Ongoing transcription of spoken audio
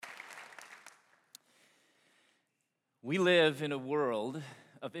We live in a world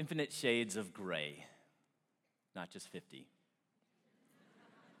of infinite shades of gray, not just 50.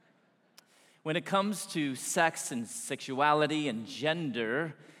 When it comes to sex and sexuality and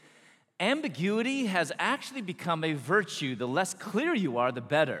gender, ambiguity has actually become a virtue. The less clear you are, the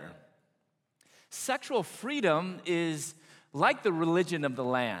better. Sexual freedom is like the religion of the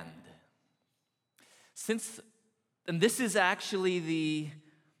land. And this is actually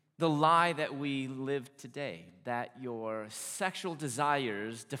the lie that we live today, that your sexual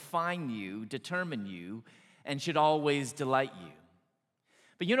desires define you, determine you, and should always delight you.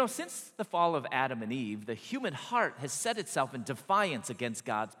 But since the fall of Adam and Eve, the human heart has set itself in defiance against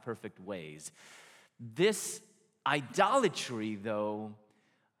God's perfect ways. This idolatry, though,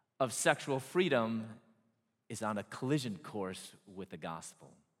 of sexual freedom is on a collision course with the gospel,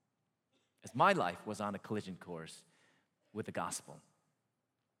 as my life was on a collision course with the gospel.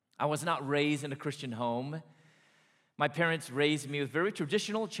 I was not raised in a Christian home. My parents raised me with very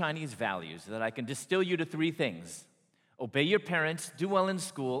traditional Chinese values that I can distill you to three things: obey your parents, do well in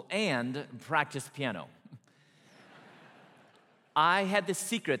school, and practice piano. I had this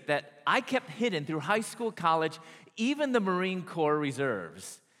secret that I kept hidden through high school, college, even the Marine Corps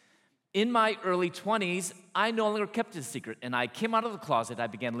reserves. In my early 20s, I no longer kept it a secret, and I came out of the closet. I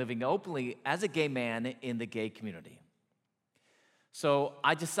began living openly as a gay man in the gay community. So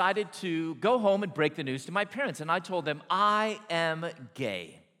I decided to go home and break the news to my parents, and I told them, I am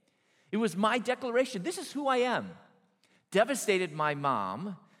gay. It was my declaration. This is who I am. Devastated my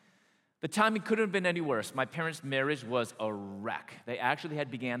mom. The timing couldn't have been any worse. My parents' marriage was a wreck. They actually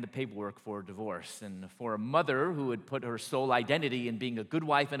had began the paperwork for divorce. And for a mother who had put her sole identity in being a good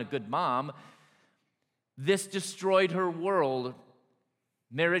wife and a good mom, this destroyed her world.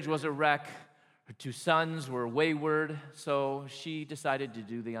 Marriage was a wreck. Her two sons were wayward, so she decided to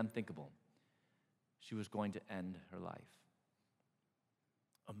do the unthinkable. She was going to end her life.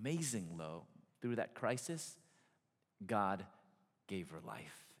 Amazing, though, through that crisis, God gave her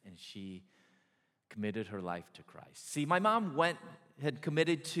life, and she committed her life to Christ. See, my mom had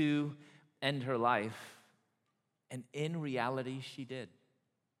committed to end her life, and in reality, she did.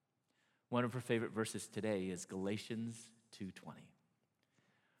 One of her favorite verses today is Galatians 2:20.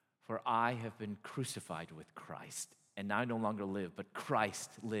 For I have been crucified with Christ, and I no longer live, but Christ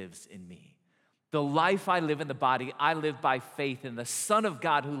lives in me. The life I live in the body, I live by faith in the Son of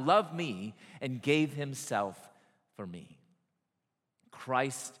God who loved me and gave himself for me.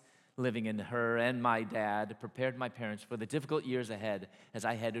 Christ living in her and my dad prepared my parents for the difficult years ahead as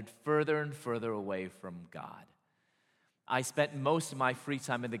I headed further and further away from God. I spent most of my free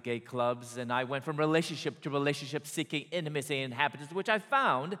time in the gay clubs, and I went from relationship to relationship seeking intimacy and happiness, which I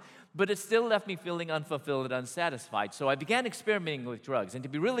found, but it still left me feeling unfulfilled and unsatisfied. So I began experimenting with drugs. And to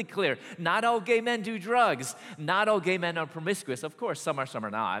be really clear, not all gay men do drugs. Not all gay men are promiscuous. Of course, some are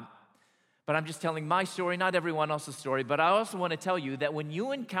not. But I'm just telling my story, not everyone else's story. But I also want to tell you that when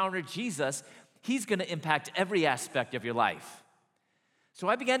you encounter Jesus, he's going to impact every aspect of your life. So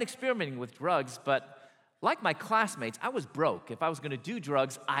I began experimenting with drugs, but like my classmates, I was broke. If I was going to do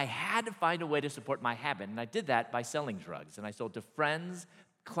drugs, I had to find a way to support my habit. And I did that by selling drugs. And I sold to friends,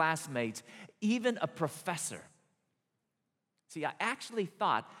 classmates, even a professor. See, I actually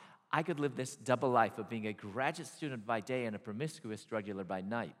thought I could live this double life of being a graduate student by day and a promiscuous drug dealer by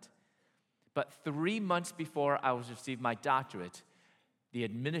night. But 3 months before I was to receive my doctorate, the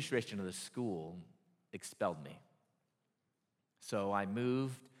administration of the school expelled me. So I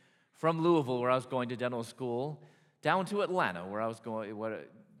moved from Louisville, where I was going to dental school, down to Atlanta, where I was going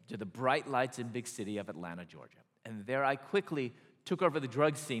to the bright lights and big city of Atlanta, Georgia. And there I quickly took over the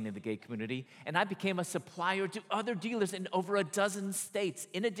drug scene in the gay community, and I became a supplier to other dealers in over a dozen states.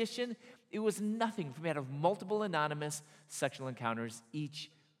 In addition, it was nothing for me to have multiple anonymous sexual encounters each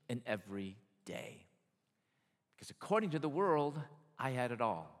and every day. Because according to the world, I had it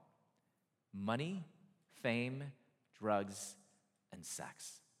all: money, fame, drugs, and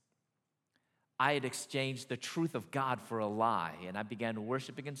sex. I had exchanged the truth of God for a lie, and I began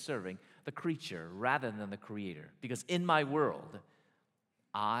worshiping and serving the creature rather than the creator. Because in my world,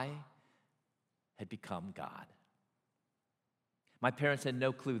 I had become God. My parents had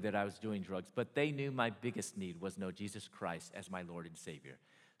no clue that I was doing drugs, but they knew my biggest need was to know Jesus Christ as my Lord and Savior.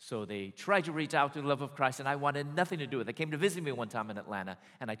 So they tried to reach out to the love of Christ, and I wanted nothing to do with it. They came to visit me one time in Atlanta,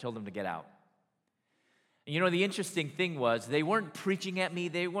 and I told them to get out. And the interesting thing was, they weren't preaching at me.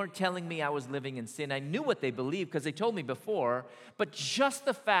 They weren't telling me I was living in sin. I knew what they believed because they told me before, but just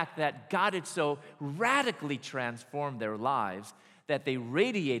the fact that God had so radically transformed their lives that they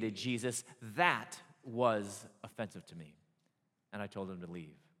radiated Jesus, that was offensive to me. And I told them to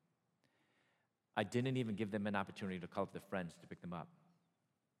leave. I didn't even give them an opportunity to call up their friends to pick them up.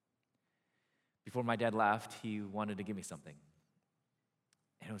 Before my dad left, he wanted to give me something.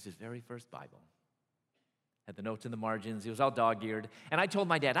 And it was his very first Bible. Had the notes in the margins. It was all dog-eared. And I told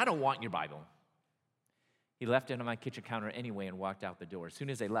my dad, I don't want your Bible. He left it on my kitchen counter anyway and walked out the door. As soon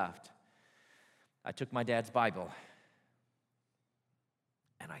as they left, I took my dad's Bible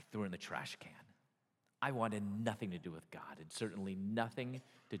and I threw it in the trash can. I wanted nothing to do with God and certainly nothing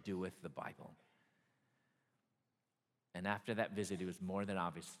to do with the Bible. And after that visit, it was more than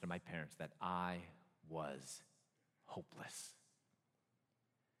obvious to my parents that I was hopeless.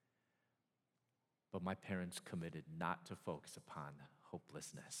 But my parents committed not to focus upon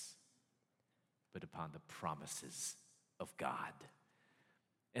hopelessness, but upon the promises of God.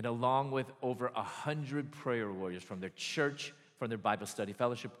 And along with over 100 prayer warriors from their church, from their Bible study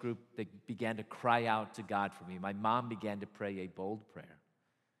fellowship group, they began to cry out to God for me. My mom began to pray a bold prayer.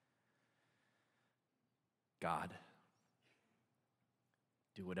 God,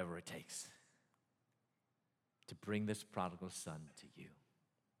 do whatever it takes to bring this prodigal son to you.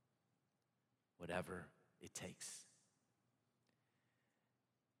 Whatever it takes.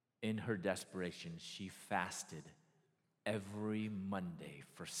 In her desperation, she fasted every Monday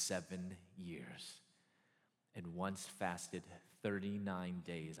for 7 years and once fasted 39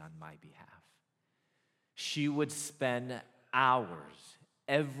 days on my behalf. She would spend hours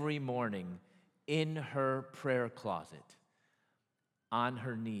every morning in her prayer closet, on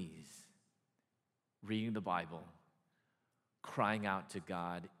her knees, reading the Bible, crying out to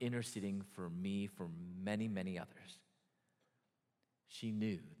God, interceding for me, for many, many others. She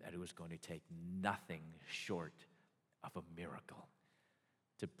knew that it was going to take nothing short of a miracle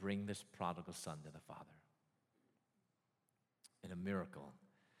to bring this prodigal son to the Father. And a miracle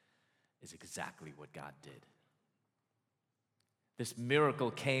is exactly what God did. This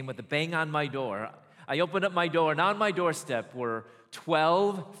miracle came with a bang on my door. I opened up my door, and on my doorstep were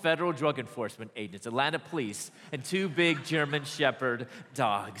 12 federal drug enforcement agents, Atlanta police, and 2 big German Shepherd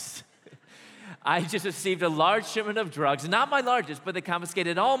dogs. I just received a large shipment of drugs, not my largest, but they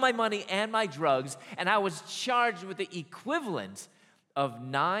confiscated all my money and my drugs, and I was charged with the equivalent of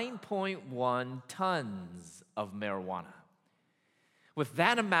 9.1 tons of marijuana. With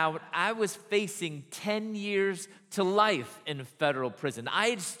that amount, I was facing 10 years to life in federal prison. I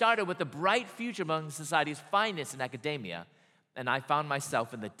had started with a bright future among society's finest in academia, and I found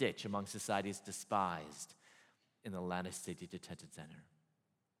myself in the ditch among society's despised in the Atlanta City Detention Center.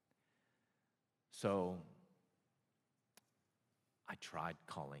 So I tried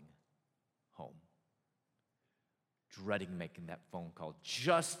calling home, dreading making that phone call,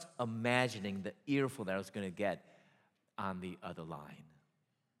 just imagining the earful that I was going to get on the other line.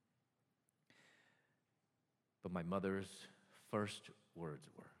 But my mother's first words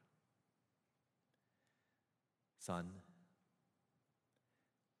were, "Son,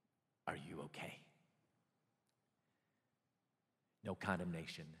 are you okay?" No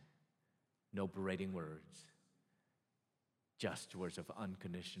condemnation, no berating words, just words of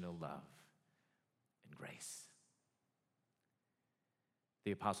unconditional love and grace.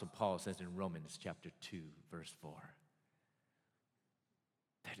 The Apostle Paul says in Romans chapter 2, verse 4,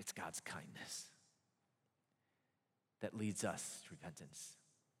 that it's God's kindness that leads us to repentance.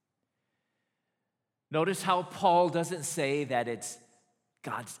 Notice how Paul doesn't say that it's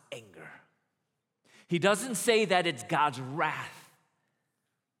God's anger. He doesn't say that it's God's wrath,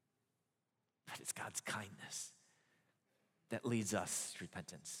 but it's God's kindness that leads us to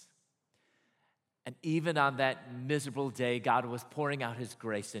repentance. And even on that miserable day, God was pouring out his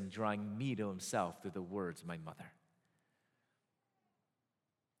grace and drawing me to himself through the words of my mother.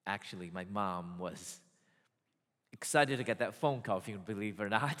 Actually, my mom was excited to get that phone call, if you can believe it or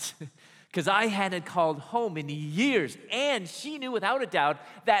not, because I hadn't called home in years, and she knew without a doubt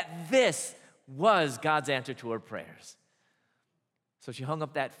that this was God's answer to her prayers. So she hung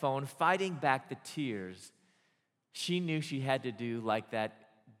up that phone, fighting back the tears. She knew she had to do like that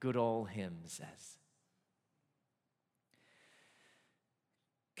good old hymn says.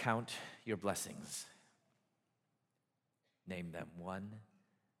 Count your blessings. Name them one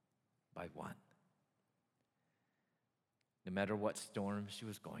by one. No matter what storm she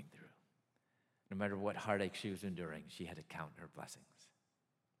was going through, no matter what heartache she was enduring, she had to count her blessings.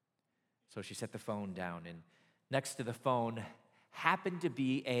 So she set the phone down, and next to the phone happened to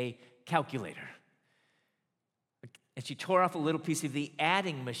be a calculator. And she tore off a little piece of the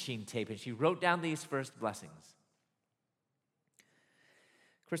adding machine tape, and she wrote down these first blessings.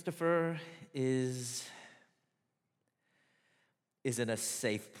 Christopher is in a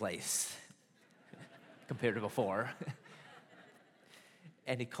safe place compared to before.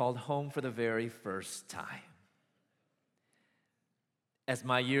 and he called home for the very first time. As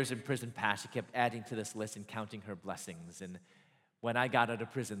my years in prison passed, she kept adding to this list and counting her blessings. And when I got out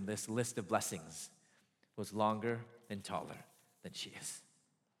of prison, this list of blessings was longer and taller than she is.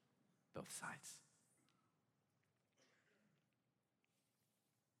 Both sides.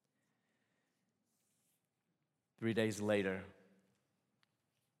 Three days later,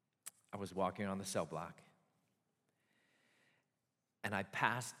 I was walking on the cell block, and I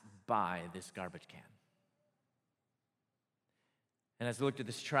passed by this garbage can. And as I looked at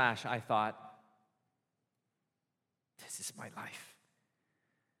this trash, I thought, this is my life.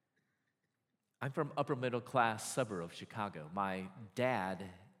 I'm from upper middle class suburb of Chicago. My dad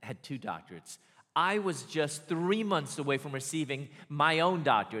had 2 doctorates. I was just 3 months away from receiving my own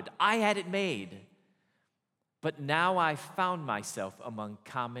doctorate. I had it made. But now I found myself among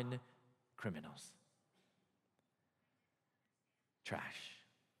common criminals. Trash.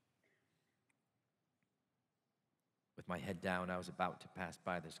 With my head down, I was about to pass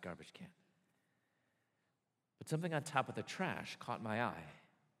by this garbage can. But something on top of the trash caught my eye.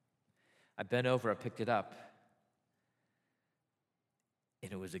 I bent over, I picked it up,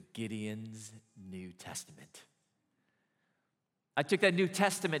 and it was a Gideon's New Testament. I took that New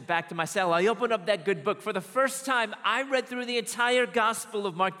Testament back to my cell. I opened up that good book. For the first time, I read through the entire Gospel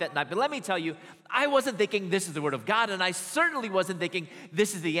of Mark that night. But let me tell you, I wasn't thinking this is the Word of God, and I certainly wasn't thinking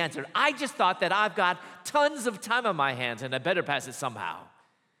this is the answer. I just thought that I've got tons of time on my hands, and I better pass it somehow.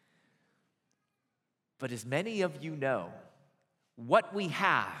 But as many of you know, what we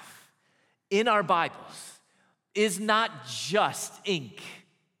have in our Bibles is not just ink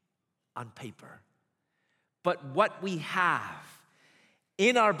on paper, but what we have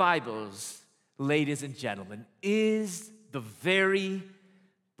in our Bibles, ladies and gentlemen, is the very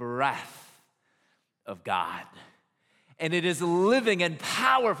breath of God. And it is living and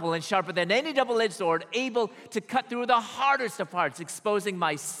powerful and sharper than any double-edged sword, able to cut through the hardest of hearts, exposing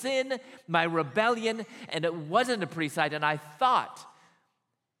my sin, my rebellion, and it wasn't a pretty sight, and I thought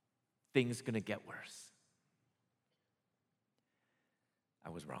things gonna get worse. I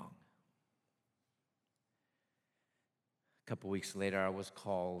was wrong. A couple weeks later, I was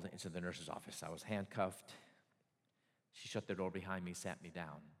called into the nurse's office. I was handcuffed. She shut the door behind me, sat me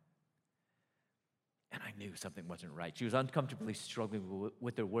down. And I knew something wasn't right. She was uncomfortably struggling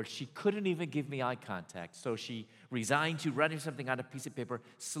with her words. She couldn't even give me eye contact. So she resigned to writing something on a piece of paper,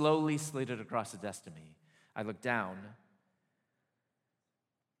 slowly slid it across the desk to me. I looked down,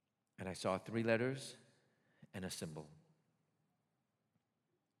 and I saw 3 letters and a symbol.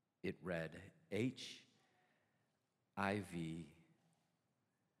 It read HIV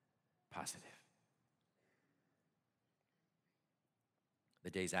positive.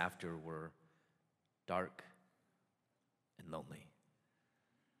 The days after were dark and lonely.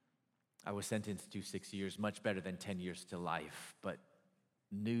 I was sentenced to 6 years, much better than 10 years to life, but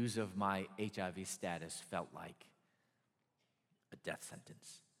news of my HIV status felt like a death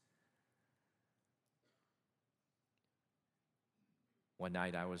sentence. One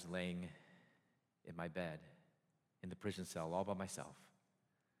night I was laying in my bed in the prison cell all by myself,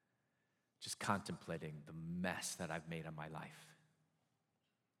 just contemplating the mess that I've made of my life.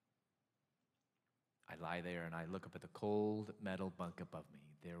 I lie there and I look up at the cold metal bunk above me.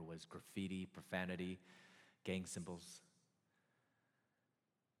 There was graffiti, profanity, gang symbols.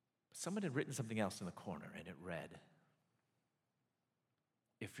 But someone had written something else in the corner, and it read,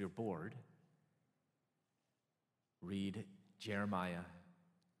 "If you're bored, read Jeremiah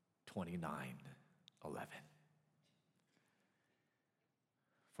 29:11.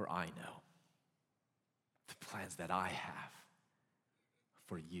 For I know the plans that I have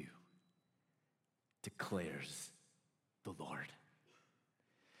for you, declares the Lord.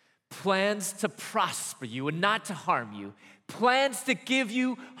 Plans to prosper you and not to harm you. Plans to give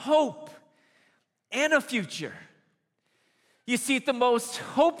you hope and a future." You see, at the most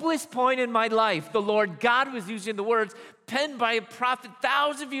hopeless point in my life, the Lord God was using the words penned by a prophet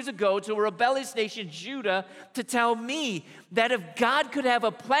thousands of years ago to a rebellious nation, Judah, to tell me that if God could have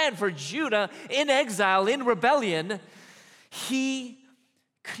a plan for Judah in exile, in rebellion, he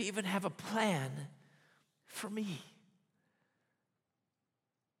could even have a plan for me.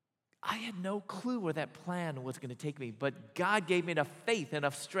 I had no clue where that plan was going to take me, but God gave me enough faith,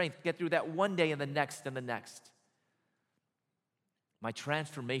 enough strength to get through that one day and the next and the next. My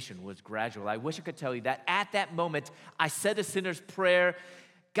transformation was gradual. I wish I could tell you that at that moment, I said a sinner's prayer,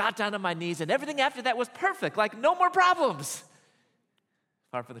 got down on my knees, and everything after that was perfect, like no more problems.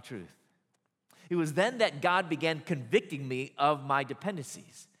 Far from the truth. It was then that God began convicting me of my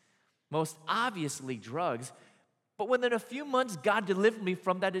dependencies. Most obviously drugs, But within a few months, God delivered me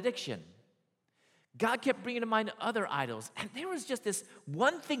from that addiction. God kept bringing to mind other idols. And there was just this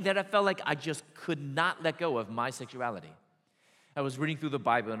one thing that I felt like I just could not let go of, my sexuality. I was reading through the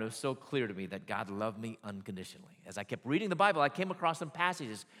Bible, and it was so clear to me that God loved me unconditionally. As I kept reading the Bible, I came across some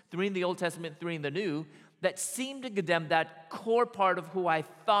passages, 3 in the Old Testament, 3 in the New, that seemed to condemn that core part of who I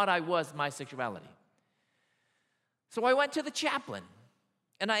thought I was, my sexuality. So I went to the chaplain,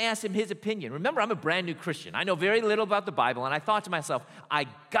 and I asked him his opinion. Remember, I'm a brand new Christian. I know very little about the Bible, and I thought to myself, I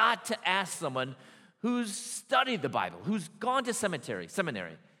got to ask someone who's studied the Bible, who's gone to seminary.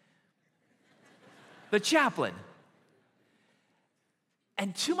 The chaplain.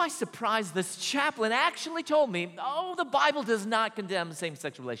 And to my surprise, this chaplain actually told me, oh, the Bible does not condemn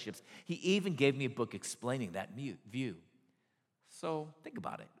same-sex relationships. He even gave me a book explaining that view. So think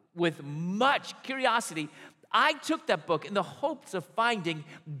about it. With much curiosity, I took that book in the hopes of finding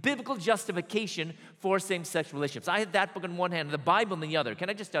biblical justification for same-sex relationships. I had that book in one hand and the Bible in the other. Can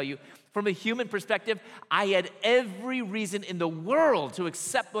I just tell you, from a human perspective, I had every reason in the world to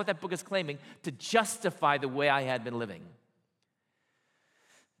accept what that book is claiming to justify the way I had been living.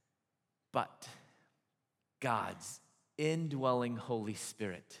 But God's indwelling Holy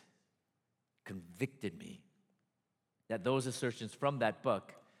Spirit convicted me that those assertions from that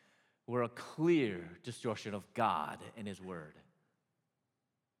book were a clear distortion of God and His Word.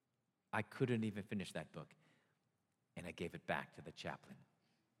 I couldn't even finish that book, and I gave it back to the chaplain,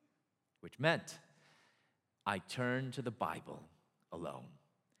 which meant I turned to the Bible alone.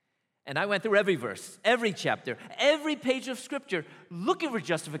 And I went through every verse, every chapter, every page of Scripture, looking for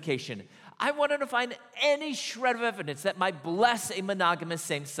justification. I wanted to find any shred of evidence that might bless a monogamous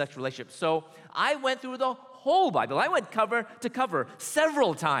same-sex relationship. So I went through the whole Bible. I went cover to cover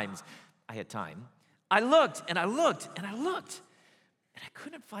several times. I had time. I looked, and I looked, and I looked, and I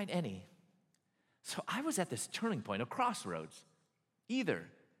couldn't find any. So I was at this turning point, a crossroads. Either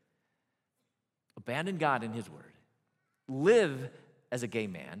abandon God and His Word, live as a gay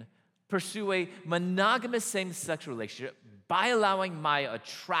man, pursue a monogamous same-sex relationship by allowing my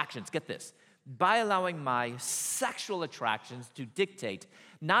attractions, get this, by allowing my sexual attractions to dictate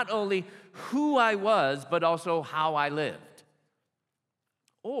not only who I was, but also how I lived.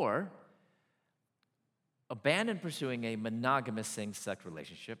 Or abandon pursuing a monogamous same-sex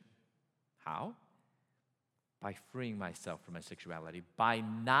relationship. How? By freeing myself from my sexuality, by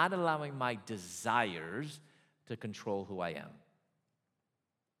not allowing my desires to control who I am,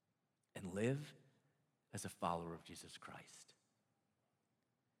 and live as a follower of Jesus Christ.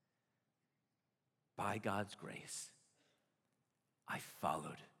 By God's grace, I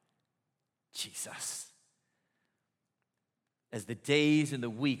followed Jesus. As the days and the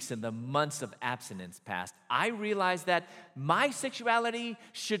weeks and the months of abstinence passed, I realized that my sexuality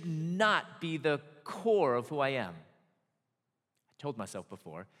should not be the core of who I am. I told myself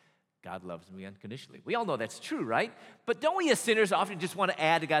before, God loves me unconditionally. We all know that's true, right? But don't we as sinners often just want to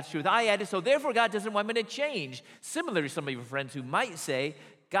add to God's truth? I added, so therefore God doesn't want me to change. Similar to some of your friends who might say,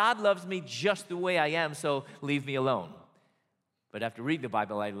 God loves me just the way I am, so leave me alone. But after reading the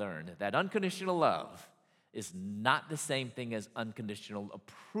Bible, I learned that unconditional love is not the same thing as unconditional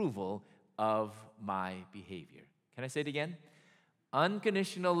approval of my behavior. Can I say it again?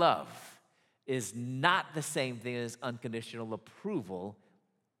 Unconditional love is not the same thing as unconditional approval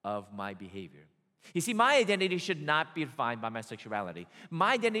of my behavior. You see, my identity should not be defined by my sexuality.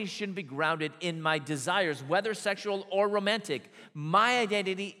 My identity shouldn't be grounded in my desires, whether sexual or romantic. My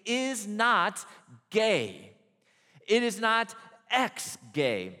identity is not gay. It is not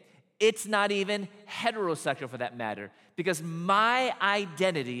ex-gay. It's not even heterosexual for that matter, because my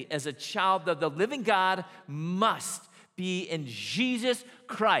identity as a child of the living God must be in Jesus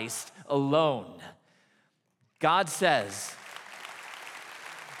Christ alone. God says,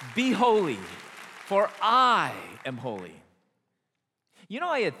 be holy, for I am holy. You know,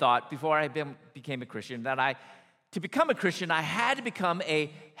 I had thought before I became a Christian that to become a Christian, I had to become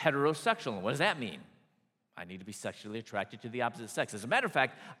a heterosexual. What does that mean? I need to be sexually attracted to the opposite sex. As a matter of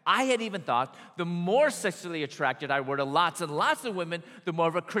fact, I had even thought the more sexually attracted I were to lots and lots of women, the more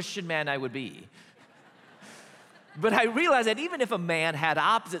of a Christian man I would be. But I realized that even if a man had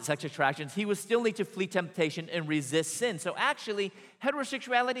opposite sex attractions, he would still need to flee temptation and resist sin. So actually,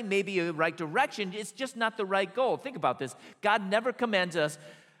 heterosexuality may be a right direction, it's just not the right goal. Think about this. God never commands us,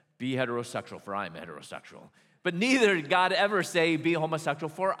 be heterosexual, for I am heterosexual. But neither did God ever say, be homosexual,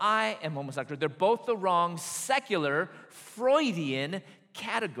 for I am homosexual. They're both the wrong secular, Freudian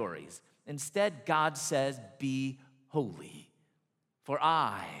categories. Instead, God says, be holy, for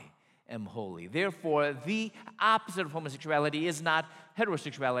I am holy. Therefore, the opposite of homosexuality is not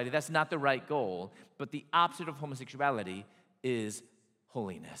heterosexuality. That's not the right goal. But the opposite of homosexuality is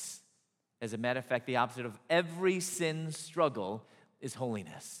holiness. As a matter of fact, the opposite of every sin struggle is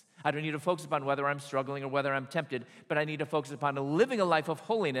holiness. I don't need to focus upon whether I'm struggling or whether I'm tempted, but I need to focus upon living a life of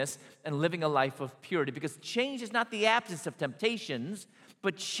holiness and living a life of purity, because change is not the absence of temptations,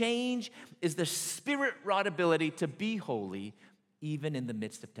 but change is the Spirit-wrought ability to be holy even in the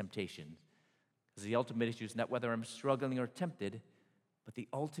midst of temptation. Because the ultimate issue is not whether I'm struggling or tempted, but the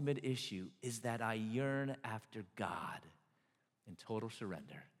ultimate issue is that I yearn after God in total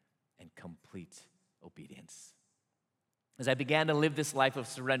surrender and complete obedience. As I began to live this life of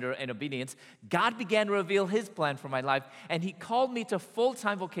surrender and obedience, God began to reveal His plan for my life, and He called me to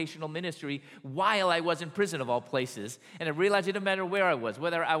full-time vocational ministry while I was in prison, of all places. And I realized it didn't matter where I was,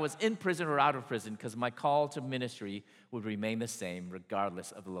 whether I was in prison or out of prison, because my call to ministry would remain the same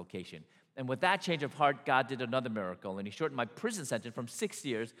regardless of the location. And with that change of heart, God did another miracle, and He shortened my prison sentence from 6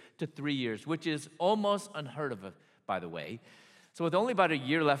 years to 3 years, which is almost unheard of, by the way. So with only about a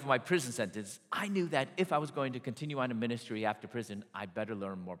year left of my prison sentence, I knew that if I was going to continue on in ministry after prison, I'd better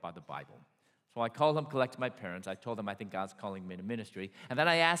learn more about the Bible. So I called them, collected my parents. I told them I think God's calling me to ministry. And then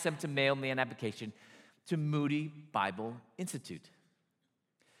I asked them to mail me an application to Moody Bible Institute.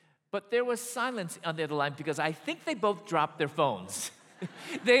 But there was silence on the other line because I think they both dropped their phones.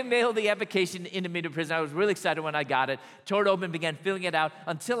 They mailed the application into me to prison. I was really excited when I got it, tore it open, began filling it out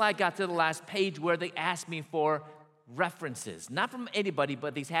until I got to the last page where they asked me for references, not from anybody,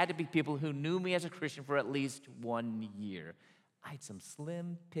 but these had to be people who knew me as a Christian for at least 1 year. I had some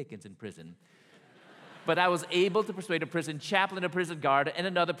slim pickings in prison. But I was able to persuade a prison chaplain, a prison guard, and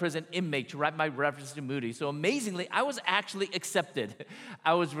another prison inmate to write my reference to Moody. So amazingly, I was actually accepted.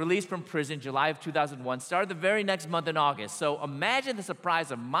 I was released from prison July of 2001, started the very next month in August. So imagine the surprise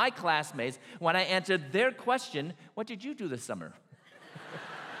of my classmates when I answered their question, "What did you do this summer?"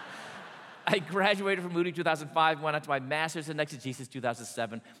 I graduated from Moody 2005, went on to my master's in exegesis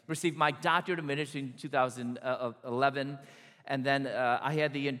 2007, received my doctorate of ministry in 2011, and then I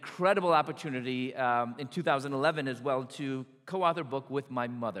had the incredible opportunity in 2011 as well to co-author a book with my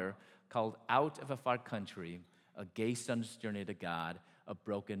mother called Out of a Far Country, A Gay Son's Journey to God, A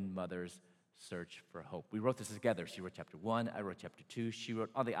Broken Mother's Search for Hope. We wrote this together. She wrote chapter 1, I wrote chapter 2. She wrote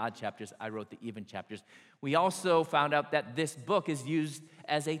all the odd chapters, I wrote the even chapters. We also found out that this book is used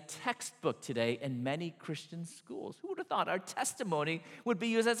as a textbook today in many Christian schools. Who would have thought our testimony would be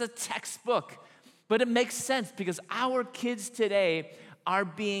used as a textbook? But it makes sense because our kids today are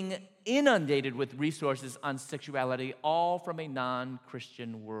being inundated with resources on sexuality, all from a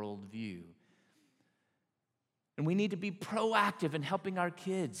non-Christian worldview. And we need to be proactive in helping our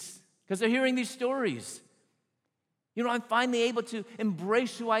kids, because they're hearing these stories. You know, I'm finally able to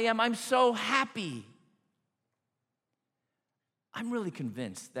embrace who I am. I'm so happy. I'm really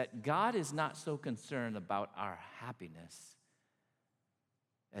convinced that God is not so concerned about our happiness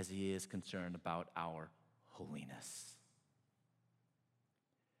as He is concerned about our holiness.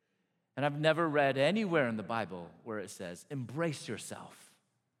 And I've never read anywhere in the Bible where it says, embrace yourself.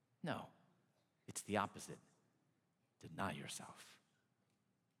 No, it's the opposite. Deny yourself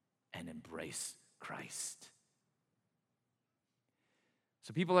and embrace Christ.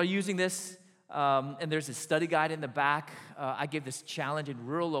 So people are using this, and there's a study guide in the back. I gave this challenge in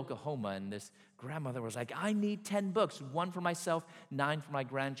rural Oklahoma, and this grandmother was like, I need 10 books, 1 for myself, 9 for my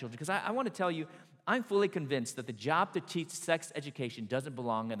grandchildren. Because I want to tell you, I'm fully convinced that the job to teach sex education doesn't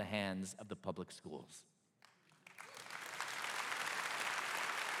belong in the hands of the public schools.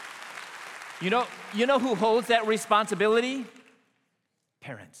 You know who holds that responsibility?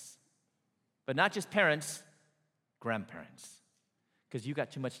 Parents. But not just parents, grandparents. Because you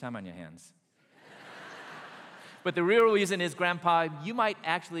got too much time on your hands. But the real reason is, Grandpa, you might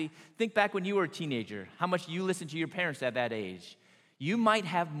actually think back when you were a teenager, how much you listened to your parents at that age. You might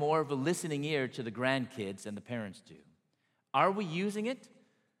have more of a listening ear to the grandkids than the parents do. Are we using it,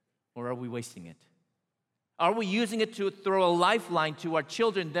 or are we wasting it? Are we using it to throw a lifeline to our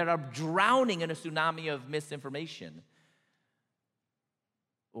children that are drowning in a tsunami of misinformation?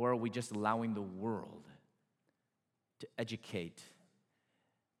 Or are we just allowing the world to educate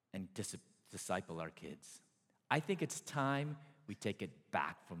and disciple our kids? I think it's time we take it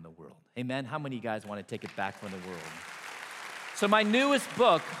back from the world. Amen? How many of you guys want to take it back from the world? So my newest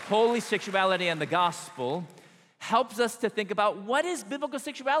book, Holy Sexuality and the Gospel, helps us to think about what is biblical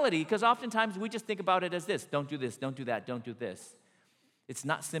sexuality, because oftentimes we just think about it as this: don't do this, don't do that, don't do this. It's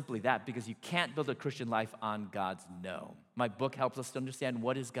not simply that, because you can't build a Christian life on God's no. My book helps us to understand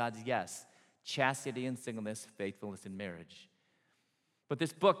what is God's yes: chastity and singleness, faithfulness in marriage. But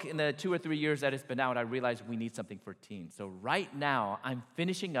this book, in the 2 or 3 years that it's been out, I realized we need something for teens. So right now, I'm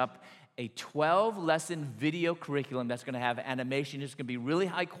finishing up a 12-lesson video curriculum that's going to have animation. It's going to be really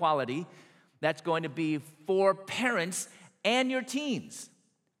high quality. That's going to be for parents and your teens.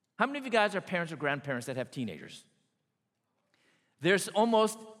 How many of you guys are parents or grandparents that have teenagers? I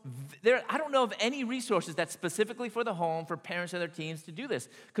don't know of any resources that's specifically for the home, for parents and their teens to do this.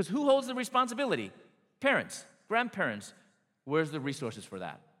 Because who holds the responsibility? Parents, grandparents. Where's the resources for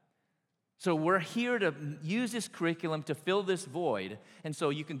that? So we're here to use this curriculum to fill this void. And so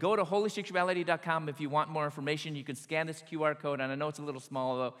you can go to holysexuality.com if you want more information. You can scan this QR code, and I know it's a little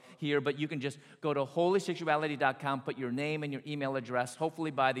small here, but you can just go to holysexuality.com, put your name and your email address. Hopefully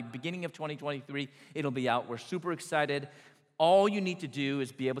by the beginning of 2023, it'll be out. We're super excited. All you need to do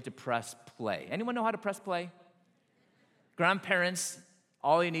is be able to press play. Anyone know how to press play? Grandparents,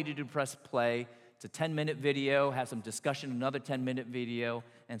 all you need to do is press play. It's a 10-minute video, have some discussion, another 10-minute video,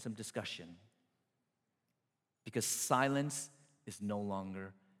 and some discussion. Because silence is no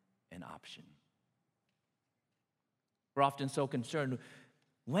longer an option. We're often so concerned,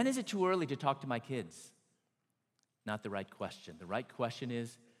 when is it too early to talk to my kids? Not the right question. The right question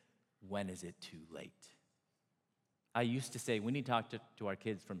is, when is it too late? I used to say we need to talk to our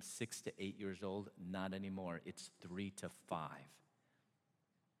kids from 6 to 8 years old. Not anymore. It's 3 to 5.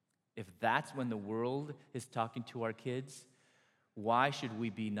 If that's when the world is talking to our kids, why should we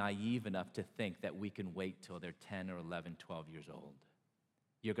be naive enough to think that we can wait till they're 10 or 11, 12 years old?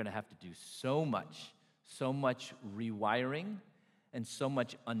 You're going to have to do so much rewiring and so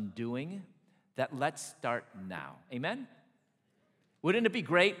much undoing that let's start now. Amen? Wouldn't it be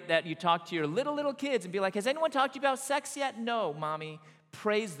great that you talk to your little kids and be like, has anyone talked to you about sex yet? No, mommy.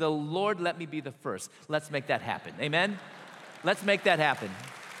 Praise the Lord, let me be the first. Let's make that happen. Amen? Let's make that happen.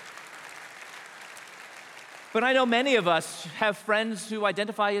 But I know many of us have friends who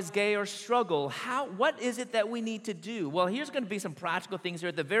identify as gay or struggle. What is it that we need to do? Well, here's going to be some practical things here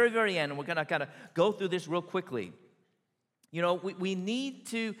at the very, very end, and we're going to kind of go through this real quickly. You know, we need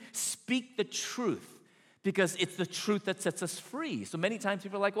to speak the truth because it's the truth that sets us free. So many times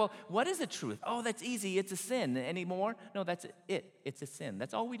people are like, well, what is the truth? Oh, that's easy. It's a sin. Anymore? No, that's it. It's a sin.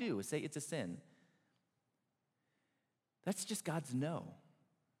 That's all we do is say it's a sin. That's just God's no.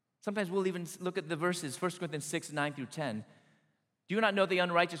 Sometimes we'll even look at the verses, 1 Corinthians 6, 9 through 10. Do you not know the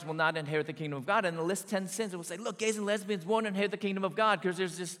unrighteous will not inherit the kingdom of God? And they'll list 10 sins. And we'll say, look, gays and lesbians won't inherit the kingdom of God because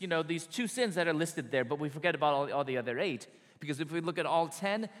there's just, these 2 sins that are listed there, but we forget about all the other 8. Because if we look at all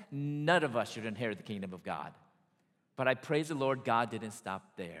 10, none of us should inherit the kingdom of God. But I praise the Lord, God didn't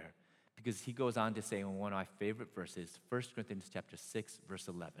stop there. Because he goes on to say in one of my favorite verses, 1 Corinthians chapter 6, verse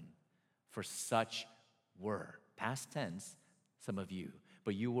 11, for such were, past tense, some of you.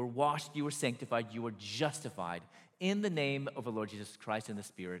 But you were washed, you were sanctified, you were justified in the name of the Lord Jesus Christ and the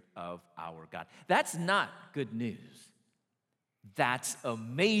Spirit of our God. That's not good news. That's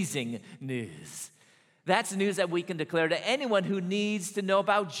amazing news. That's news that we can declare to anyone who needs to know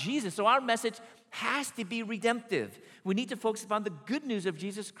about Jesus. So our message has to be redemptive. We need to focus upon the good news of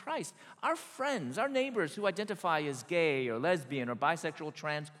Jesus Christ. Our friends, our neighbors who identify as gay or lesbian or bisexual,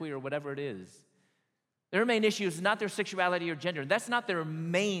 trans, queer, whatever it is, their main issue is not their sexuality or gender. That's not their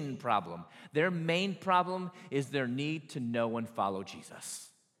main problem. Their main problem is their need to know and follow Jesus.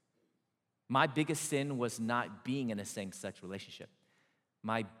 My biggest sin was not being in a same-sex relationship.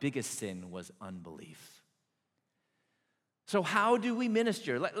 My biggest sin was unbelief. So how do we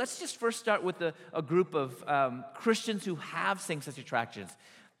minister? Let's just first start with a group of Christians who have same-sex attractions.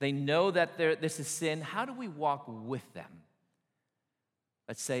 They know that this is sin. How do we walk with them?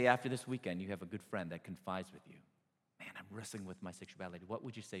 Let's say after this weekend, you have a good friend that confides with you. Man, I'm wrestling with my sexuality. What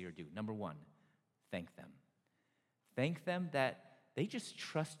would you say or do? Number 1, thank them. Thank them that they just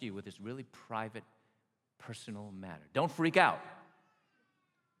trust you with this really private, personal matter. Don't freak out.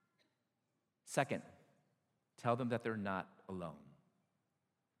 Second, tell them that they're not alone.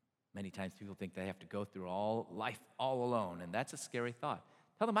 Many times people think they have to go through all life all alone, and that's a scary thought.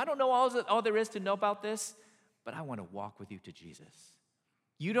 Tell them, I don't know all there is to know about this, but I want to walk with you to Jesus.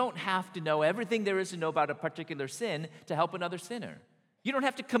 You don't have to know everything there is to know about a particular sin to help another sinner. You don't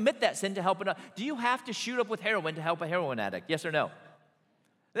have to commit that sin to help another. Do you have to shoot up with heroin to help a heroin addict? Yes or no?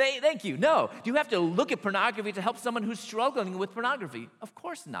 Thank you. No. Do you have to look at pornography to help someone who's struggling with pornography? Of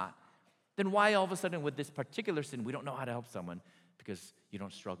course not. Then why all of a sudden with this particular sin we don't know how to help someone? Because you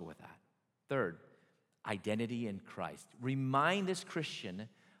don't struggle with that. Third, identity in Christ. Remind this Christian,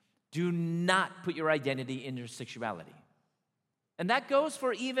 do not put your identity in your sexuality. And that goes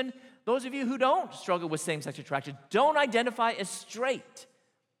for even those of you who don't struggle with same-sex attraction. Don't identify as straight.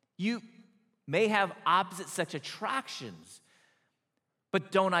 You may have opposite sex attractions,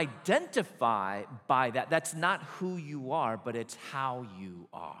 But don't identify by that. That's not who you are, but it's how you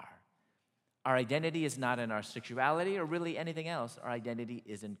are. Our identity is not in our sexuality or really anything else. Our identity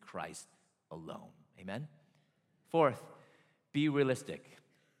is in Christ alone. Amen? Fourth, be realistic.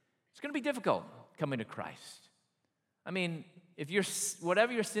 It's going to be difficult coming to Christ. I mean,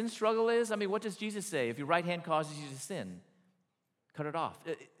 whatever your sin struggle is, what does Jesus say? If your right hand causes you to sin, cut it off.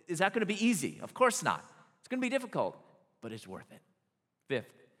 Is that going to be easy? Of course not. It's going to be difficult, but it's worth it.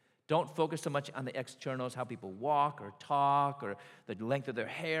 Fifth, don't focus so much on the externals, how people walk or talk or the length of their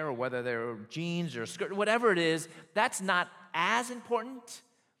hair or whether they're jeans or skirt, whatever it is. That's not as important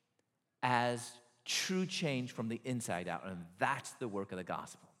as true change from the inside out, and that's the work of the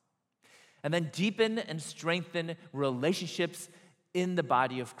gospel. And then deepen and strengthen relationships in the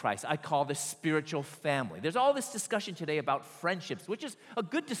body of Christ. I call this spiritual family. There's all this discussion today about friendships, which is a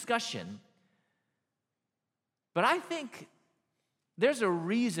good discussion, but I think there's a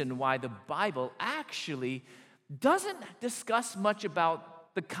reason why the Bible actually doesn't discuss much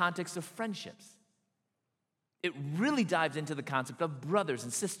about the context of friendships. It really dives into the concept of brothers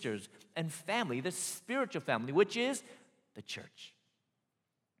and sisters and family, the spiritual family, which is the church.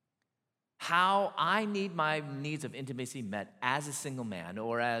 How I need my needs of intimacy met as a single man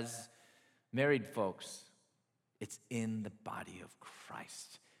or as married folks, it's in the body of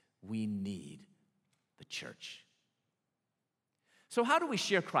Christ. We need the church. So how do we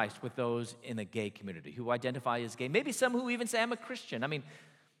share Christ with those in the gay community who identify as gay? Maybe some who even say, I'm a Christian.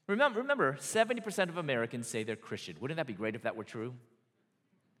 Remember, 70% of Americans say they're Christian. Wouldn't that be great if that were true?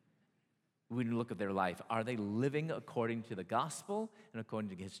 We look at their life. Are they living according to the gospel and according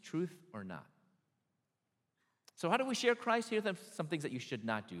to his truth or not? So how do we share Christ? Here are some things that you should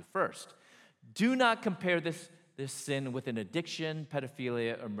not do. First, do not compare this sin with an addiction,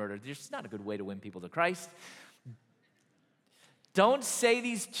 pedophilia, or murder. This is not a good way to win people to Christ. Don't say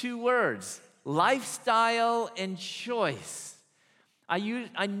these two words, lifestyle and choice.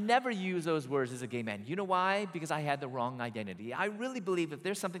 I never use those words as a gay man. You know why? Because I had the wrong identity. I really believe if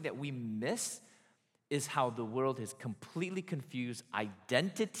there's something that we miss is how the world has completely confused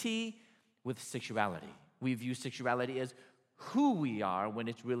identity with sexuality. We view sexuality as who we are when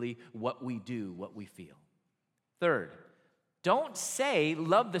it's really what we do, what we feel. Third, don't say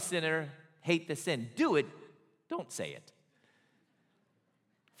love the sinner, hate the sin. Do it, don't say it.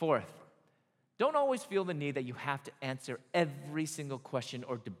 Fourth, don't always feel the need that you have to answer every single question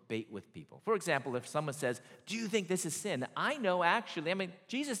or debate with people. For example, if someone says, do you think this is sin? I know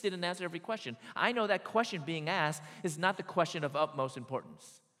Jesus didn't answer every question. I know that question being asked is not the question of utmost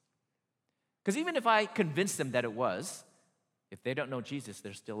importance. Because even if I convince them that it was, if they don't know Jesus,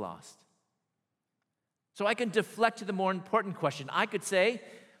 they're still lost. So I can deflect to the more important question. I could say,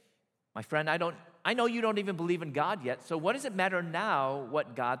 my friend, I know you don't even believe in God yet, so what does it matter now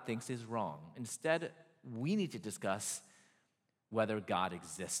what God thinks is wrong? Instead, we need to discuss whether God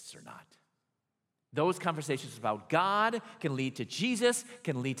exists or not. Those conversations about God can lead to Jesus,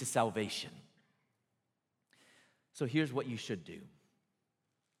 can lead to salvation. So here's what you should do.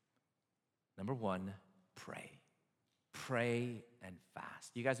 Number one, pray. Pray and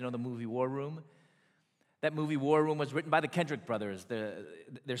fast. You guys know the movie War Room? That movie, War Room, was written by the Kendrick brothers.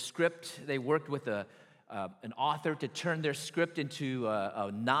 Their script, they worked with an author to turn their script into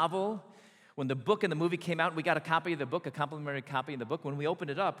a novel. When the book and the movie came out, we got a copy of the book, a complimentary copy of the book. When we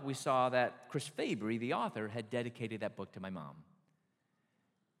opened it up, we saw that Chris Fabry, the author, had dedicated that book to my mom.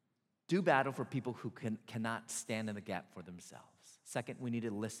 Do battle for people who cannot stand in the gap for themselves. Second, we need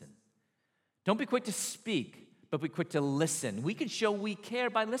to listen. Don't be quick to speak, but be quick to listen. We can show we care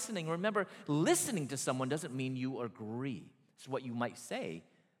by listening. Remember, listening to someone doesn't mean you agree. It's what you might say.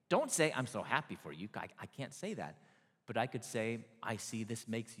 Don't say, I'm so happy for you. I can't say that. But I could say, I see this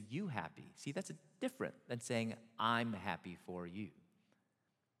makes you happy. See, that's different than saying, I'm happy for you.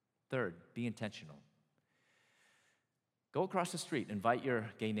 Third, be intentional. Go across the street, invite your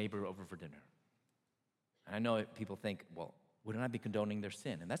gay neighbor over for dinner. And I know people think, well, wouldn't I be condoning their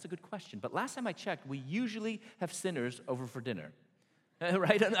sin? And that's a good question. But last time I checked, we usually have sinners over for dinner.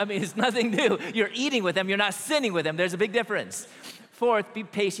 Right? It's nothing new. You're eating with them. You're not sinning with them. There's a big difference. Fourth, be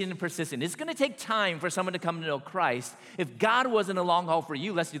patient and persistent. It's going to take time for someone to come to know Christ. If God wasn't a long haul for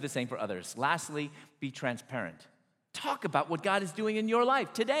you, let's do the same for others. Lastly, be transparent. Talk about what God is doing in your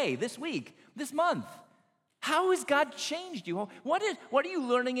life today, this week, this month. How has God changed you? What are you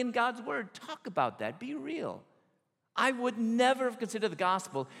learning in God's word? Talk about that. Be real. I would never have considered the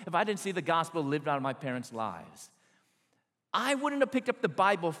gospel if I didn't see the gospel lived out in my parents' lives. I wouldn't have picked up the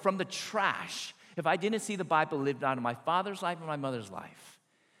Bible from the trash if I didn't see the Bible lived out in my father's life and my mother's life.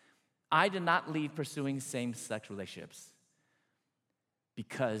 I did not leave pursuing same-sex relationships.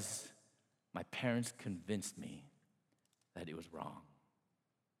 because my parents convinced me that it was wrong.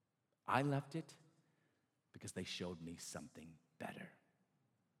 I left it because they showed me something better.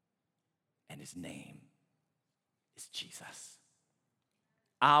 And his name is Jesus.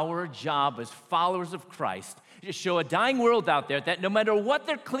 Our job as followers of Christ is to show a dying world out there that no matter what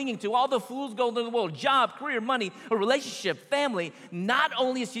they're clinging to, all the fool's gold in the world, job, career, money, a relationship, family, not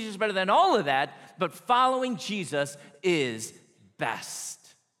only is Jesus better than all of that, but following Jesus is best.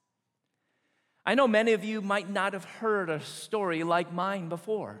 I know many of you might not have heard a story like mine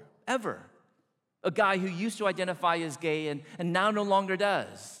before, ever. A guy who used to identify as gay and now no longer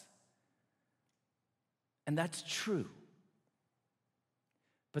does. And that's true.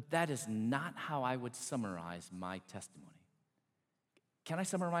 But that is not how I would summarize my testimony. Can I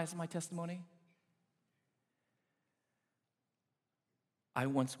summarize my testimony? I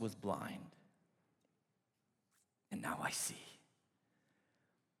once was blind, and now I see.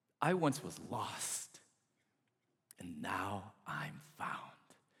 I once was lost, and now I'm found.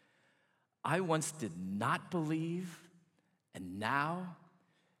 I once did not believe, and now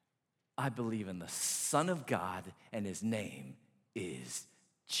I believe in the Son of God, and his name is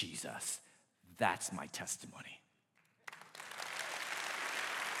Jesus. That's my testimony.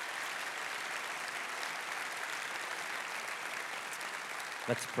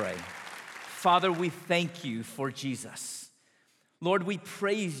 Let's pray. Father, we thank you for Jesus. Lord, we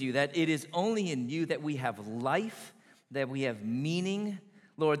praise you that it is only in you that we have life, that we have meaning.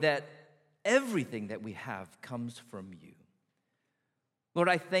 Lord, that everything that we have comes from you. Lord,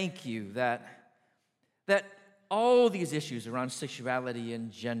 I thank you that all these issues around sexuality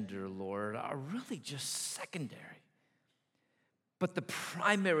and gender, Lord, are really just secondary. But the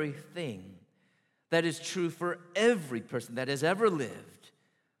primary thing that is true for every person that has ever lived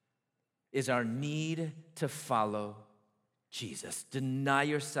is our need to follow Jesus. Deny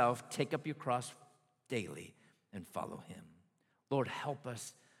yourself, take up your cross daily, and follow him. Lord, help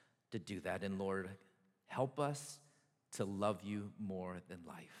us to do that. And Lord, help us to love you more than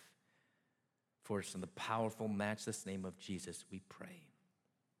life. For it's in the powerful, matchless name of Jesus we pray.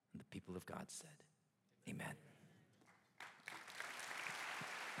 And the people of God said, amen.